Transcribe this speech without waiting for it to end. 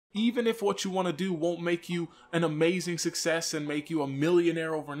Even if what you want to do won't make you an amazing success and make you a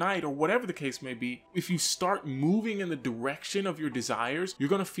millionaire overnight or whatever the case may be, if you start moving in the direction of your desires, you're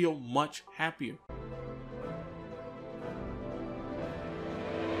going to feel much happier.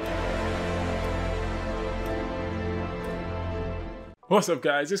 What's up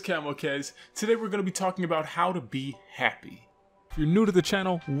guys, it's Camo Kez. Today we're going to be talking about how to be happy. If you're new to the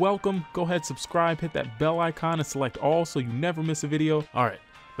channel, welcome. Go ahead, subscribe, hit that bell icon and select all so you never miss a video. Alright,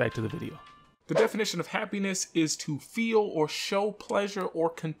 back to the video. The definition of happiness is to feel or show pleasure or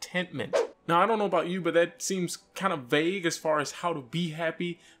contentment. Now I don't know about you, but that seems kind of vague as far as how to be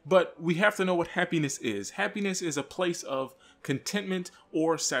happy, but we have to know what happiness is. Happiness is a place of contentment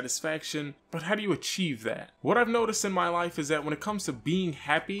or satisfaction, but how do you achieve that? What I've noticed in my life is that when it comes to being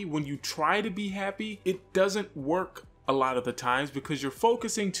happy, when you try to be happy, it doesn't work a lot of the times because you're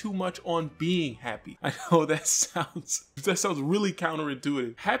focusing too much on being happy. I know that sounds really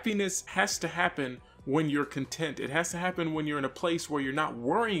counterintuitive. Happiness has to happen when you're content. It has to happen when you're in a place where you're not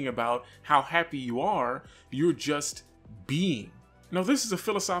worrying about how happy you are, you're just being. Now this is a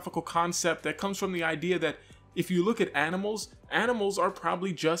philosophical concept that comes from the idea that if you look at animals, animals are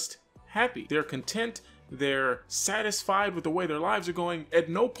probably just happy. They're content, they're satisfied with the way their lives are going. At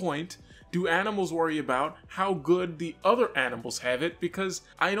no point do animals worry about how good the other animals have it, because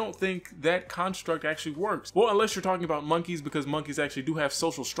I don't think that construct actually works. Well, unless you're talking about monkeys, because monkeys actually do have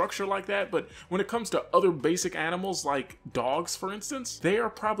social structure like that, but when it comes to other basic animals like dogs, for instance, they are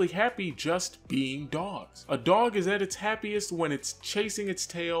probably happy just being dogs. A dog is at its happiest when it's chasing its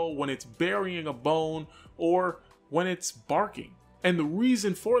tail, when it's burying a bone, or when it's barking. And the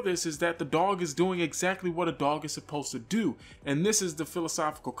reason for this is that the dog is doing exactly what a dog is supposed to do. And this is the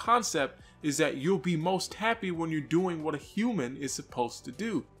philosophical concept, is that you'll be most happy when you're doing what a human is supposed to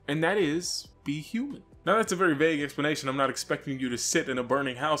do. And that is be human. Now that's a very vague explanation. I'm not expecting you to sit in a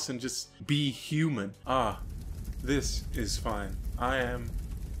burning house and just be human. This is fine. I am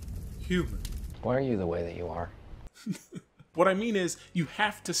human. Why are you the way that you are? What I mean is, you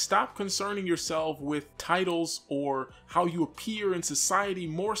have to stop concerning yourself with titles or how you appear in society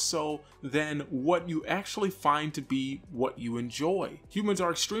more so than what you actually find to be what you enjoy. Humans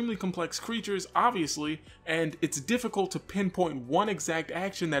are extremely complex creatures, obviously, and it's difficult to pinpoint one exact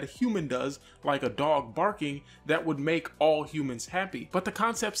action that a human does, like a dog barking, that would make all humans happy. But the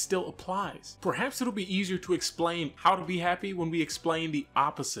concept still applies. Perhaps it'll be easier to explain how to be happy when we explain the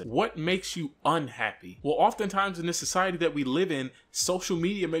opposite. What makes you unhappy? Well, oftentimes in this society that we live in, social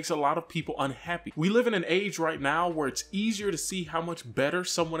media makes a lot of people unhappy. We live in an age right now where it's easier to see how much better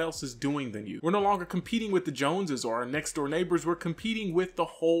someone else is doing than you. We're no longer competing with the Joneses or our next door neighbors, we're competing with the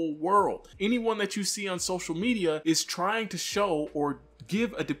whole world. Anyone that you see on social media is trying to show or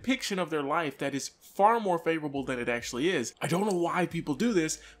give a depiction of their life that is far more favorable than it actually is. I don't know why people do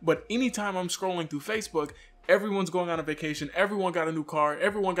this, but anytime I'm scrolling through Facebook, everyone's going on a vacation, everyone got a new car,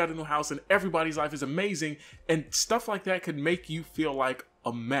 everyone got a new house, and everybody's life is amazing, and stuff like that could make you feel like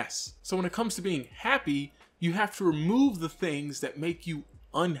a mess. So when it comes to being happy, you have to remove the things that make you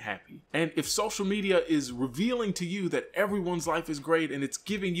unhappy. And if social media is revealing to you that everyone's life is great and it's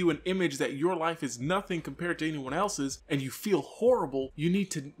giving you an image that your life is nothing compared to anyone else's and you feel horrible, you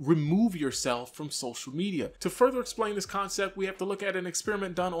need to remove yourself from social media. To further explain this concept, we have to look at an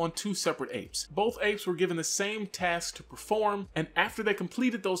experiment done on two separate apes. Both apes were given the same task to perform, and after they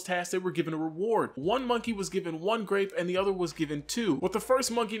completed those tasks, they were given a reward. One monkey was given 1 grape and the other was given 2. What the first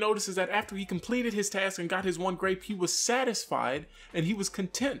monkey noticed is that after he completed his task and got his 1 grape, he was satisfied and he was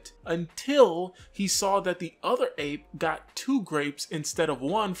content until he saw that the other ape got 2 grapes instead of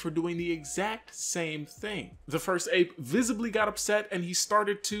 1 for doing the exact same thing. The first ape visibly got upset and he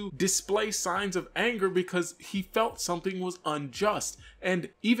started to display signs of anger because he felt something was unjust. And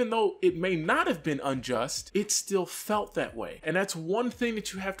even though it may not have been unjust, it still felt that way. And that's one thing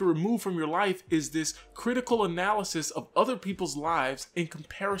that you have to remove from your life, is this critical analysis of other people's lives in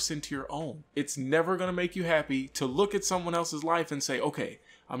comparison to your own. It's never going to make you happy to look at someone else's life and say, okay,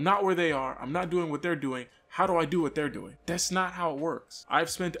 I'm not where they are, I'm not doing what they're doing, how do I do what they're doing? That's not how it works.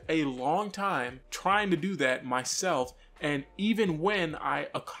 I've spent a long time trying to do that myself, and even when I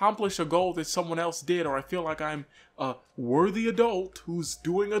accomplish a goal that someone else did, or I feel like I'm a worthy adult who's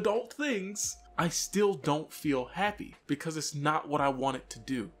doing adult things, I still don't feel happy because it's not what I want it to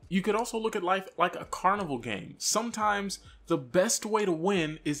do. You could also look at life like a carnival game. Sometimes the best way to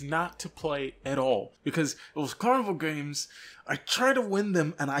win is not to play at all, because those carnival games, I try to win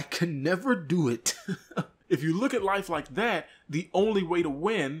them and I can never do it. If you look at life like that, the only way to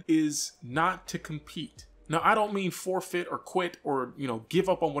win is not to compete. Now, I don't mean forfeit or quit or, give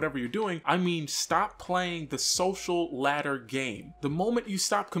up on whatever you're doing. I mean, stop playing the social ladder game. The moment you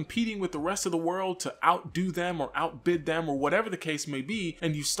stop competing with the rest of the world to outdo them or outbid them or whatever the case may be,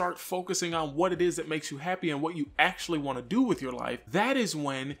 and you start focusing on what it is that makes you happy and what you actually want to do with your life, that is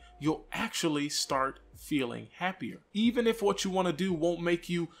when you'll actually start feeling happier. Even if what you want to do won't make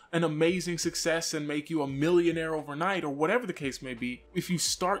you an amazing success and make you a millionaire overnight or whatever the case may be, if you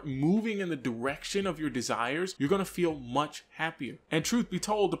start moving in the direction of your desires, you're going to feel much happier. And truth be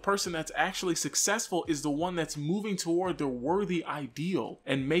told, the person that's actually successful is the one that's moving toward their worthy ideal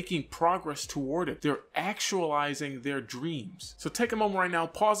and making progress toward it. They're actualizing their dreams. So take a moment right now,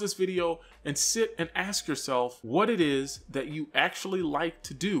 pause this video and sit and ask yourself what it is that you actually like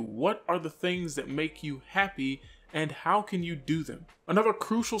to do. What are the things that make you happy, and how can you do them? Another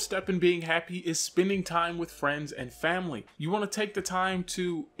crucial step in being happy is spending time with friends and family. You want to take the time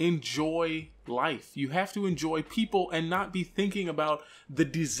to enjoy life. You have to enjoy people and not be thinking about the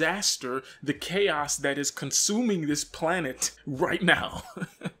disaster, the chaos that is consuming this planet right now.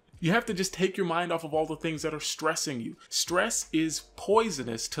 You have to just take your mind off of all the things that are stressing you. Stress is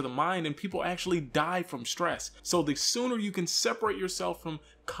poisonous to the mind, and people actually die from stress. So the sooner you can separate yourself from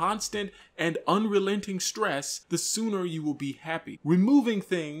constant and unrelenting stress, the sooner you will be happy. Removing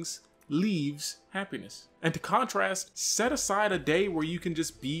things leaves happiness. And to contrast, set aside a day where you can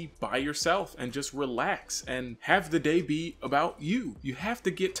just be by yourself and just relax and have the day be about you. You have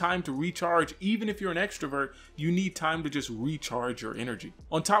to get time to recharge. Even if you're an extrovert, you need time to just recharge your energy.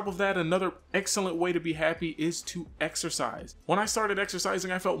 On top of that, another excellent way to be happy is to exercise. When I started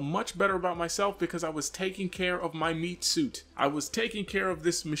exercising, I felt much better about myself because I was taking care of my meat suit. I was taking care of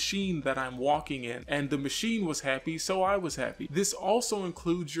this machine that I'm walking in, and the machine was happy, so I was happy. This also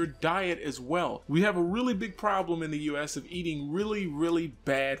includes your diet as well. We have a really big problem in the US of eating really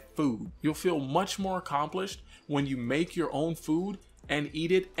bad food. You'll feel much more accomplished when you make your own food and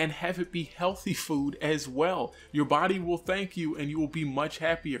eat it and have it be healthy food as well. Your body will thank you and you will be much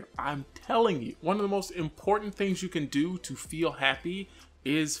happier. I'm telling you, one of the most important things you can do to feel happy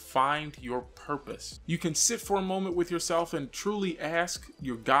is find your purpose. You can sit for a moment with yourself and truly ask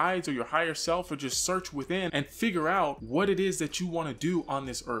your guides or your higher self, or just search within and figure out what it is that you want to do on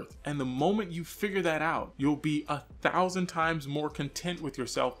this earth. And the moment you figure that out, you'll be 1,000 times more content with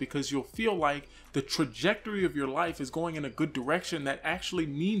yourself, because you'll feel like the trajectory of your life is going in a good direction that actually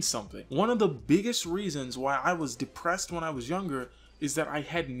means something. One of the biggest reasons why I was depressed when I was younger is that I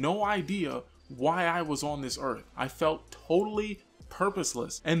had no idea why I was on this earth. I felt totally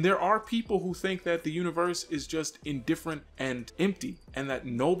purposeless. And there are people who think that the universe is just indifferent and empty, and that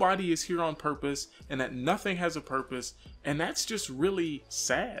nobody is here on purpose, and that nothing has a purpose, and that's just really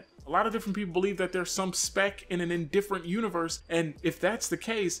sad. A lot of different people believe that there's some speck in an indifferent universe, and if that's the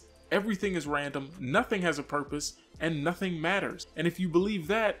case, everything is random, nothing has a purpose, and nothing matters. And if you believe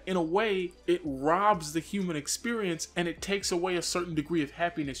that, in a way, it robs the human experience and it takes away a certain degree of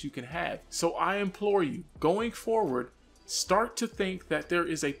happiness you can have. So I implore you, going forward, start to think that there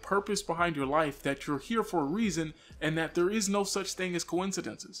is a purpose behind your life, that you're here for a reason, and that there is no such thing as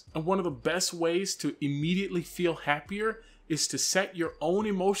coincidences. And one of the best ways to immediately feel happier is to set your own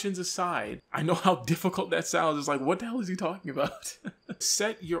emotions aside. I know how difficult that sounds. It's like, what the hell is he talking about?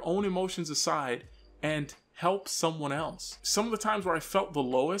 Set your own emotions aside and help someone else. Some of the times where I felt the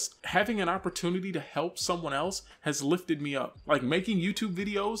lowest, having an opportunity to help someone else has lifted me up. Like making YouTube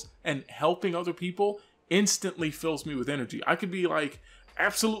videos and helping other people instantly fills me with energy. I could be like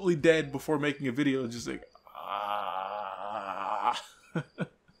absolutely dead before making a video, just like, ah.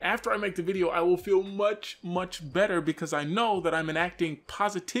 After I make the video, I will feel much better because I know that I'm enacting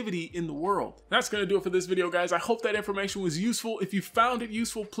positivity in the world. That's gonna do it for this video, guys. I hope that information was useful. If you found it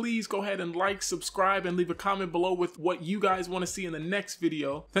useful, please go ahead and like, subscribe, and leave a comment below with what you guys want to see in the next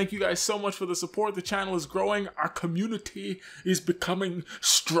video. Thank you guys so much for the support. The channel is growing. Our community is becoming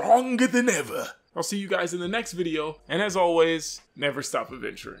stronger than ever. I'll see you guys in the next video, and as always, never stop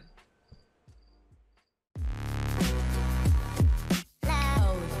adventuring.